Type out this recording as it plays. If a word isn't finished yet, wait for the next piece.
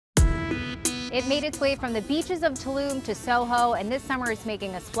It made its way from the beaches of Tulum to Soho, and this summer it's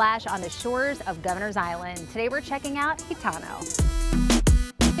making a splash on the shores of Governor's Island. Today we're checking out Gitano.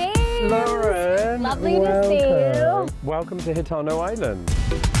 James! Lauren! Lovely to see you. Welcome to Gitano Island.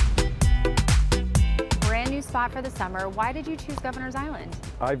 Brand new spot for the summer. Why did you choose Governor's Island?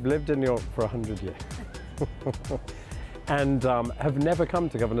 I've lived in New York for 100 years. And have never come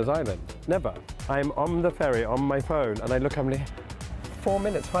to Governor's Island. Never. I'm on the ferry on my phone and I look, I'm like, 4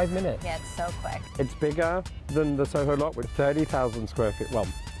 minutes, 5 minutes. Yeah, it's so quick. It's bigger than the Soho lot with 30,000 square feet. Well,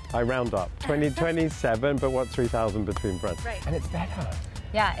 I round up. 27, but what's 3,000 between friends? Right. And it's better.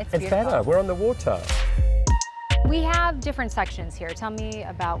 Yeah, it's beautiful. It's better. We're on the water. We have different sections here. Tell me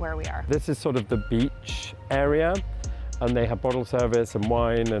about where we are. This is sort of the beach area, and they have bottle service and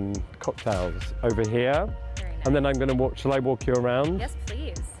wine and cocktails over here. Very nice. And then I'm going to walk. Shall I walk you around? Yes,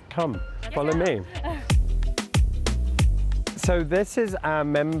 please. Come, follow me. So this is our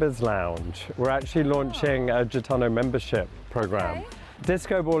members lounge. We're actually launching a Gitano membership program. Okay.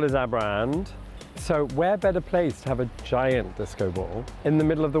 Disco ball is our brand. So where better place to have a giant disco ball in the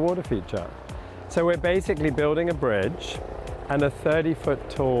middle of the water feature? So we're basically building a bridge and a 30-foot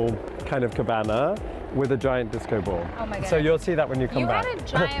tall kind of cabana with a giant disco ball. Oh my goodness. So you'll see that when you come back. You had a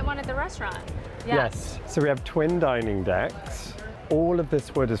giant one at the restaurant. Yeah. Yes. So we have twin dining decks. All of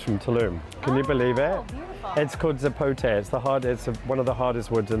this wood is from Tulum. Can you believe it? Beautiful. It's called zapote. It's one of the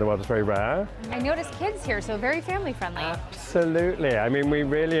hardest woods in the world. It's very rare. I noticed kids here, so very family friendly. Absolutely. I mean, we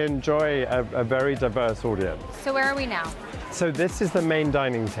really enjoy a very diverse audience. So where are we now? So this is the main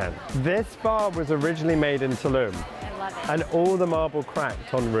dining tent. This bar was originally made in Tulum. I love it. And all the marble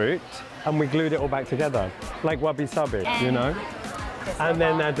cracked en route, and we glued it all back together, like wabi-sabi, you know? And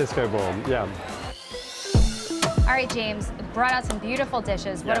then that disco ball, yeah. All right, James, brought out some beautiful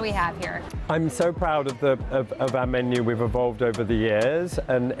dishes. What do we have here? I'm so proud of our menu. We've evolved over the years,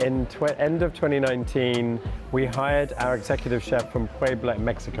 and in end of 2019, we hired our executive chef from Puebla,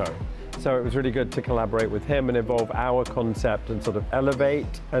 Mexico. So it was really good to collaborate with him and evolve our concept and sort of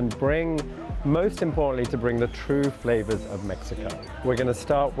elevate and bring, most importantly, to bring the true flavors of Mexico. We're going to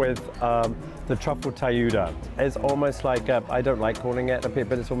start with the truffle tayuda. It's almost like, I don't like calling it a pizza,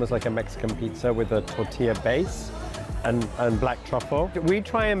 but it's almost like a Mexican pizza with a tortilla base and black truffle. We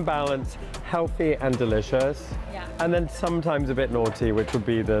try and balance healthy and delicious, and then sometimes a bit naughty, which would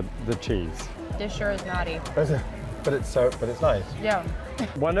be the cheese. This sure is naughty. But it's nice. Yeah.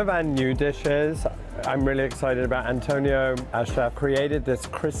 One of our new dishes I'm really excited about. Antonio, our chef, created this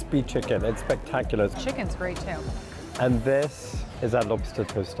crispy chicken. It's spectacular. Chicken's great too. And this is our lobster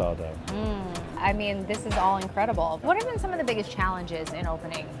tostado. I mean, this is all incredible. What have been some of the biggest challenges in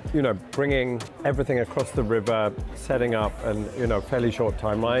opening? You know, bringing everything across the river, setting up, and fairly short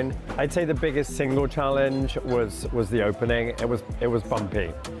timeline. I'd say the biggest single challenge was the opening. It was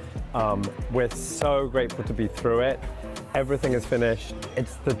bumpy. We're so grateful to be through it. Everything is finished.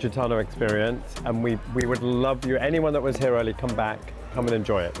 It's the Gitano experience, and we would love you. Anyone that was here early, come back. Come and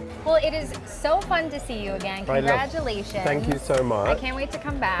enjoy it. Well, it is so fun to see you again. Congratulations. Thank you so much. I can't wait to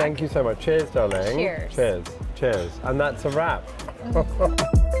come back. Thank you so much. Cheers, darling. Cheers. Cheers. Cheers. And that's a wrap.